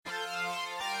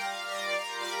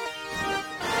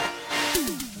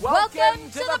Welcome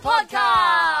to the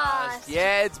podcast!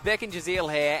 Yeah, it's Beck and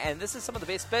Jazeel here, and this is some of the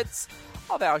best bits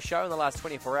of our show in the last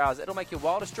 24 hours. It'll make your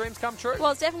wildest dreams come true. Well,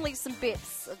 it's definitely some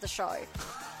bits of the show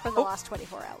from the last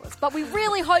 24 hours, but we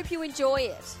really hope you enjoy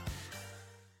it.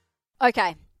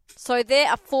 Okay, so there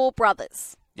are four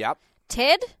brothers. Yep.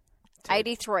 Ted.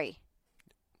 83.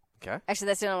 Okay. Actually,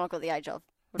 that's the only one I've got the age of.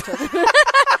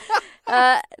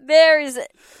 There is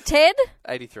Ted,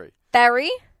 83.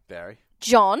 Barry,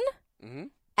 John, Mm-hmm.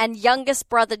 and youngest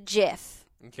brother Jeff.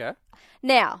 Okay.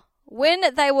 Now,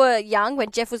 when they were young, when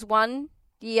Jeff was 1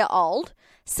 year old,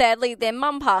 sadly their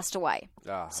mum passed away.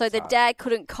 So the dad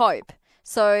couldn't cope.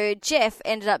 So Jeff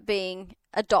ended up being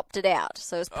adopted out.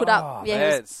 So it was put up. Yeah,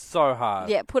 that's so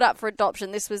hard. Yeah, put up for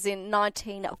adoption. This was in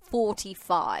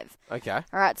 1945. Okay. All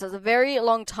right, so it's a very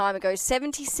long time ago.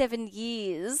 77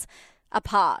 years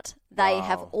apart they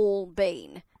have all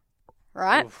been.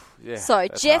 Right? Oof, yeah, so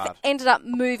that's Jeff hard. ended up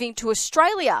moving to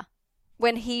Australia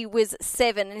when he was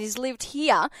 7, and he's lived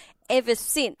here ever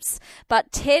since. But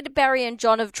Ted, Barry and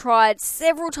John have tried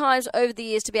several times over the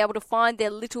years to be able to find their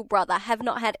little brother, have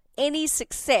not had any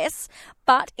success.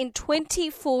 But in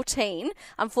 2014,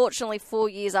 unfortunately 4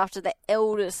 years after the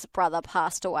eldest brother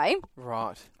passed away,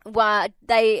 Right.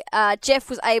 Jeff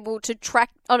was able to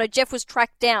Jeff was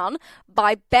tracked down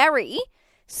by Barry,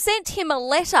 sent him a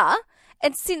letter.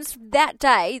 And since that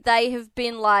day, they have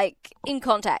been, in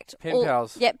contact. Pen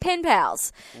pals. Yeah, pen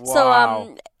pals. Wow.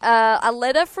 So, a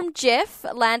letter from Jeff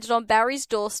landed on Barry's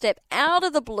doorstep out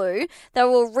of the blue. They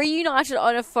were reunited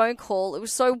on a phone call. It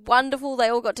was so wonderful. They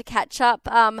all got to catch up.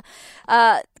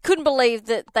 Couldn't believe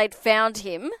that they'd found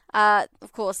him.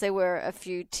 Of course, there were a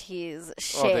few tears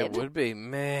shed. Oh, there would be.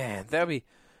 Man, that would be...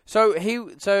 So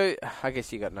I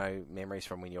guess you got no memories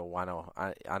from when you were 1 or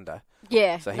under.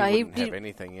 Yeah. So he wouldn't have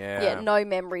anything, yeah. Yeah, no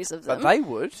memories of them. But they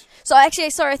would. So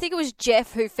actually, sorry, I think it was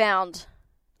Jeff who found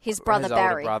his brother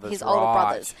Barry. His older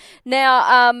brothers.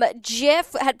 Now,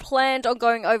 Jeff had planned on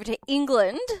going over to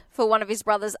England for one of his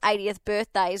brother's 80th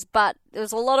birthdays, but there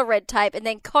was a lot of red tape, and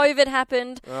then COVID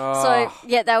happened. So,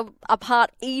 yeah, they were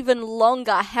apart even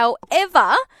longer.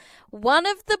 However, one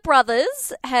of the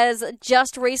brothers has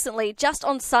just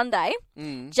on Sunday,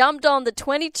 jumped on the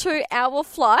 22-hour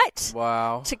flight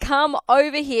to come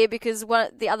over here because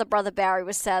the other brother, Barry,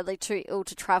 was sadly too ill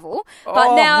to travel.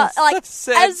 But now,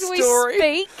 as we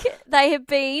speak, they have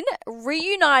been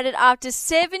reunited after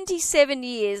 77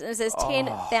 years, and it says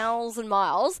 10,000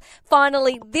 miles.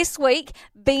 Finally, this week,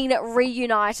 been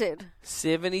reunited.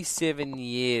 77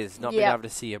 years not being able to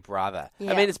see a brother. Yep.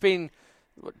 I mean, it's been...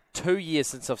 2.5 years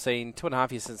since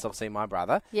I've seen my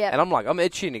brother. Yeah. And I'm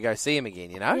itching to go see him again,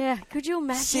 you know? Yeah, could you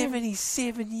imagine?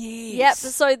 77 years. Yep,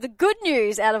 so the good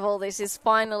news out of all this is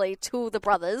finally two of the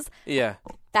brothers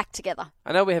back together.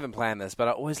 I know we haven't planned this, but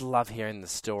I always love hearing the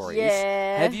stories.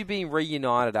 Yeah. Have you been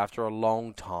reunited after a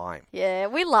long time? Yeah,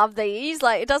 we love these.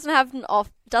 It doesn't happen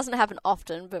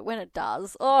often, but when it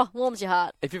does, warms your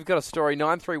heart. If you've got a story,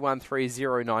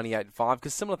 93130985,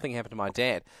 because similar thing happened to my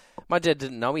dad. My dad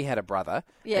didn't know he had a brother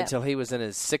until he was in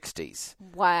his 60s.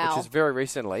 Wow. Which is very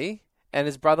recently, and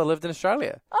his brother lived in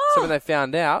Australia. Oh. So when they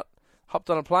found out, hopped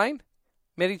on a plane,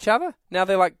 met each other, now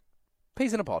they're like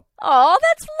peas in a pod. Oh,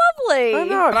 that's lovely. I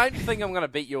know. I don't think I'm going to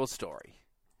beat your story.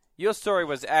 Your story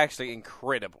was actually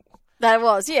incredible. That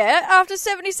was, yeah. After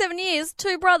 77 years,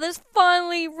 two brothers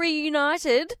finally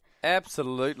reunited.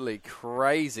 Absolutely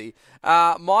crazy.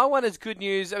 My one is good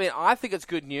news. I mean, I think it's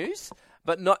good news,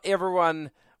 but not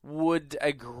everyone would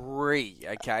agree,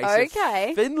 okay?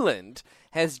 Okay. So Finland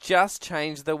has just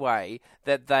changed the way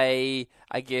that they,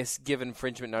 I guess, give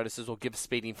infringement notices or give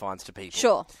speeding fines to people.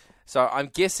 Sure. So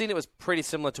I'm guessing it was pretty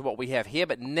similar to what we have here,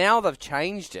 but now they've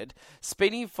changed it.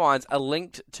 Speeding fines are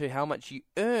linked to how much you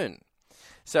earn.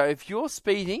 So if you're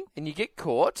speeding and you get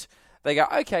caught, they go,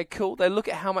 okay, cool. They look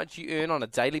at how much you earn on a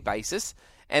daily basis,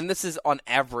 and this is on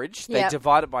average. They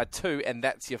divide it by 2, and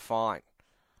that's your fine.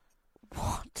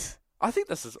 What? I think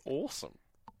this is awesome.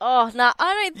 Oh, no,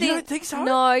 I don't think... You don't think so?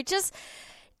 No, just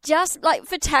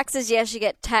for taxes, yes, you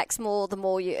get taxed more the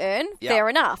more you earn. Yep. Fair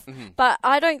enough. Mm-hmm. But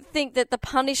I don't think that the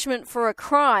punishment for a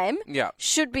crime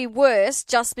should be worse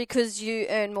just because you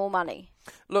earn more money.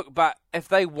 Look, but if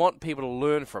they want people to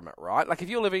learn from it, right? Like if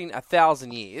you're living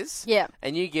 1,000 years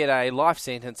and you get a life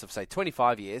sentence of, say,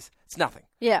 25 years, it's nothing.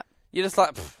 Yeah. You're just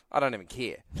like, I don't even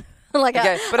care. What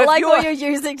you're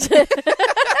using to...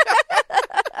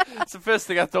 It's the first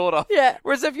thing I thought of. Yeah.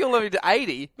 Whereas if you're living to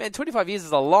 80, man, 25 years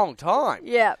is a long time.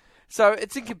 Yeah. So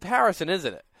it's in comparison,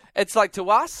 isn't it? It's like to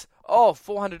us,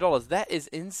 $400. That is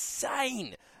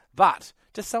insane. But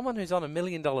to someone who's on $1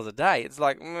 million a day, it's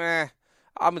like, meh.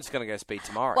 I'm just going to go speed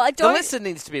tomorrow. Well, the lesson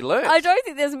needs to be learned. I don't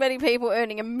think there's many people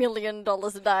earning $1 million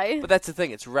a day. But that's the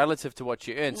thing. It's relative to what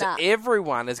you earn. So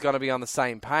everyone is going to be on the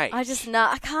same page. I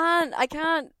can't.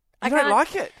 You don't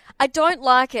like it? I don't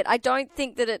like it. I don't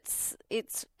think that it's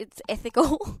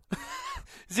ethical.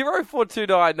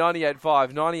 0429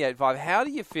 985 985. How do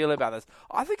you feel about this?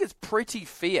 I think it's pretty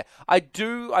fair. I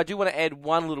do want to add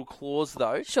one little clause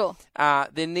though. Sure.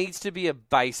 There needs to be a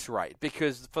base rate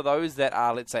because for those that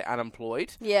are, let's say,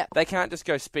 unemployed, they can't just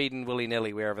go speeding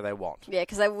willy-nilly wherever they want. Yeah,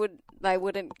 because they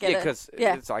wouldn't get it. Because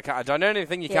it's like, I don't know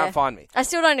anything, you can't find me. I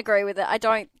still don't agree with it. I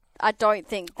don't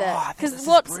think that. Because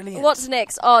what's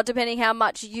next? Oh, depending how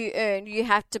much you earn, you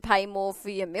have to pay more for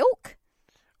your milk.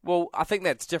 Well, I think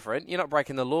that's different. You're not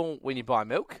breaking the law when you buy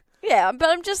milk. Yeah, but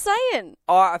I'm just saying.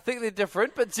 Oh, I think they're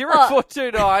different, but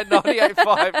 0429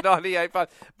 985 985.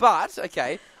 But,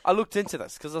 okay, I looked into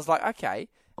this because I was like, okay,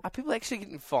 are people actually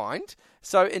getting fined?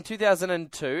 So in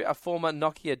 2002, a former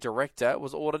Nokia director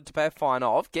was ordered to pay a fine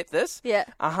of, get this,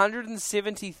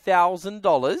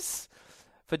 $170,000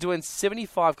 for doing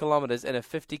 75 kilometres in a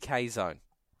 50k zone.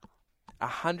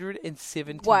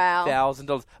 $170,000. Wow.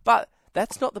 But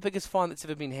that's not the biggest fine that's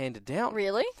ever been handed down.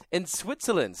 Really? In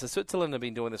Switzerland, so Switzerland have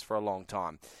been doing this for a long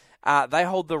time. They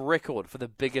hold the record for the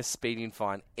biggest speeding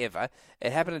fine ever.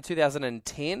 It happened in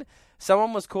 2010.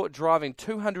 Someone was caught driving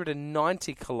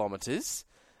 290 kilometres.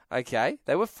 Okay,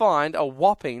 they were fined a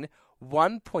whopping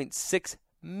 $1.6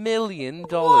 million.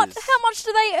 What? How much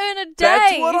do they earn a day?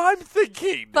 That's what I'm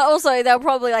thinking. But also, they'll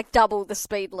probably double the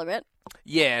speed limit.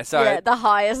 Yeah, so... the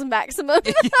highest maximum.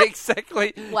 Yeah,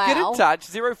 exactly. Wow. Get in touch,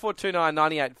 0429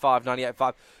 985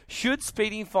 985. Should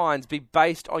speeding fines be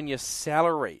based on your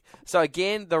salary? So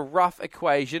again, the rough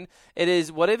equation, it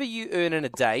is whatever you earn in a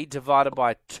day divided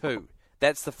by 2.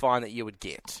 That's the fine that you would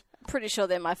get. Pretty sure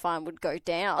then my fine would go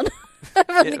down from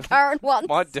the current one.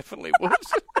 Mine definitely would.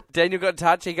 Daniel got in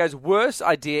touch. He goes, worst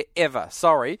idea ever.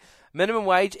 Sorry. Minimum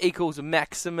wage equals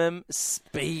maximum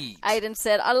speed. Aiden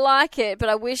said, I like it, but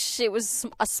I wish it was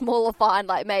a smaller fine,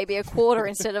 like maybe a quarter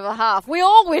instead of a half. We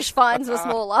all wish fines were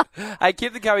smaller. Hey,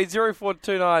 keep the going,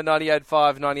 0429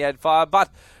 985 985.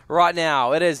 But right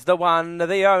now, it is the one,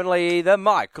 the only, the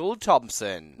Michael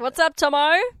Thompson. What's up,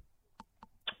 Tomo?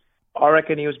 I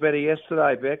reckon he was better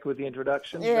yesterday, Beck, with the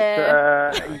introduction.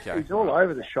 Yeah. But, he's all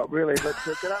over the shop, really. But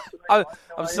good afternoon.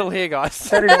 I'm still here, guys.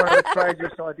 That is one of the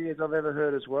craziest ideas I've ever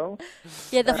heard as well.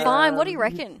 Yeah, the fine. What do you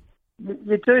reckon?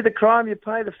 You do the crime, you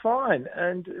pay the fine,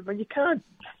 and but you can't.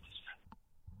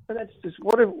 But that's just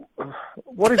what if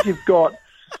you've got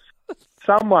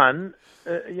someone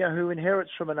who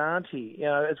inherits from an auntie,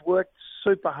 has worked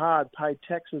super hard, paid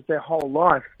taxes their whole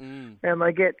life, and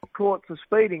they get caught for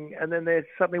speeding, and then they're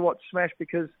suddenly smashed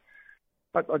because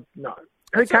no.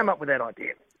 Who came up with that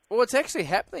idea? Well, it's actually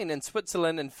happening in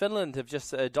Switzerland and Finland have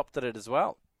just adopted it as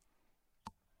well.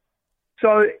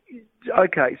 So,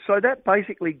 okay, so that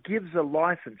basically gives a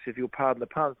license, if you'll pardon the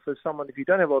pun, for someone, if you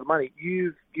don't have a lot of money,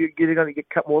 you're going to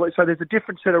get cut more. So there's a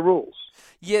different set of rules.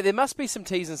 Yeah, there must be some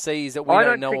T's and C's that we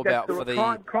don't know about for the...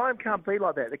 Crime can't be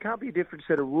like that. There can't be a different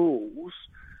set of rules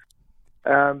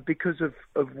because of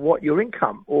what your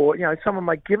income, or someone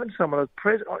may give someone a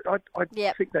present. I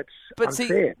think that's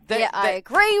unfair. I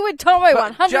agree with Tomo.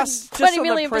 120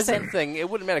 million percent thing, it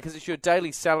wouldn't matter because it's your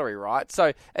daily salary, right?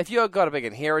 So if you've got a big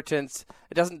inheritance,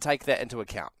 it doesn't take that into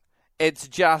account. It's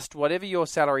just whatever your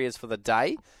salary is for the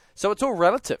day. So it's all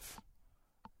relative.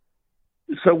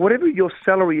 So whatever your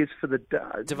salary is for the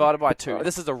day divided by 2.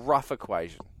 This is a rough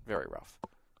equation, very rough.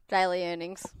 Daily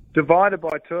earnings divided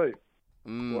by 2.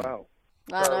 Wow.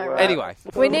 I know, right? Anyway,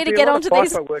 we need to get onto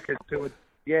these. Workers do it.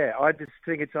 Yeah, I just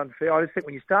think it's unfair. I just think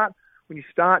when you start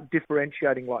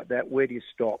differentiating like that, where do you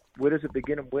stop? Where does it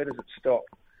begin and where does it stop?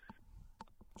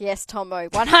 Yes, Tomo,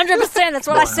 100%. That's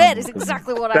what I said. Is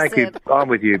exactly what I said. Thank you. I'm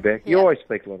with you, Beck. You always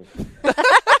speak a lot of.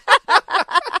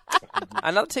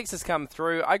 Another text has come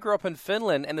through. I grew up in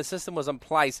Finland and the system was in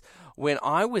place when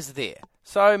I was there.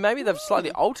 So maybe they've slightly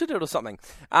altered it or something.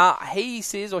 He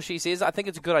says, or she says, I think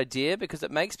it's a good idea because it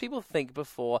makes people think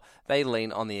before they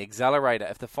lean on the accelerator.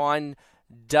 If the fine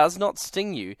does not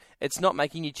sting you, it's not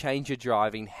making you change your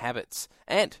driving habits.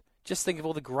 And just think of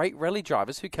all the great rally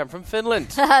drivers who come from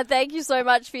Finland. Thank you so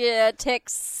much for your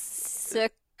text.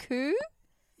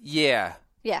 Yeah.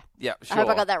 Yeah. Yeah, sure. I hope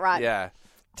I got that right. Yeah.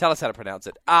 Tell us how to pronounce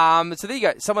it. So there you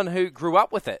go. Someone who grew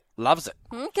up with it, loves it.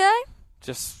 Okay.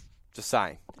 Just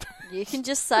saying. You can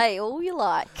just say all you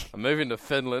like. I'm moving to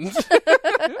Finland.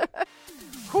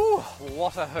 Whew,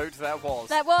 what a hoot that was.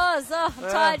 That was. Oh, I'm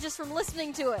tired just from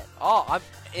listening to it. Oh, I'm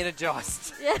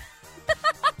energised. Yeah.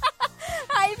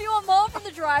 Hey, if you want more from the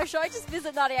The Drive Show. Just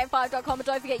visit 985.com and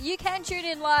don't forget you can tune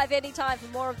in live anytime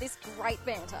for more of this great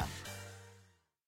banter.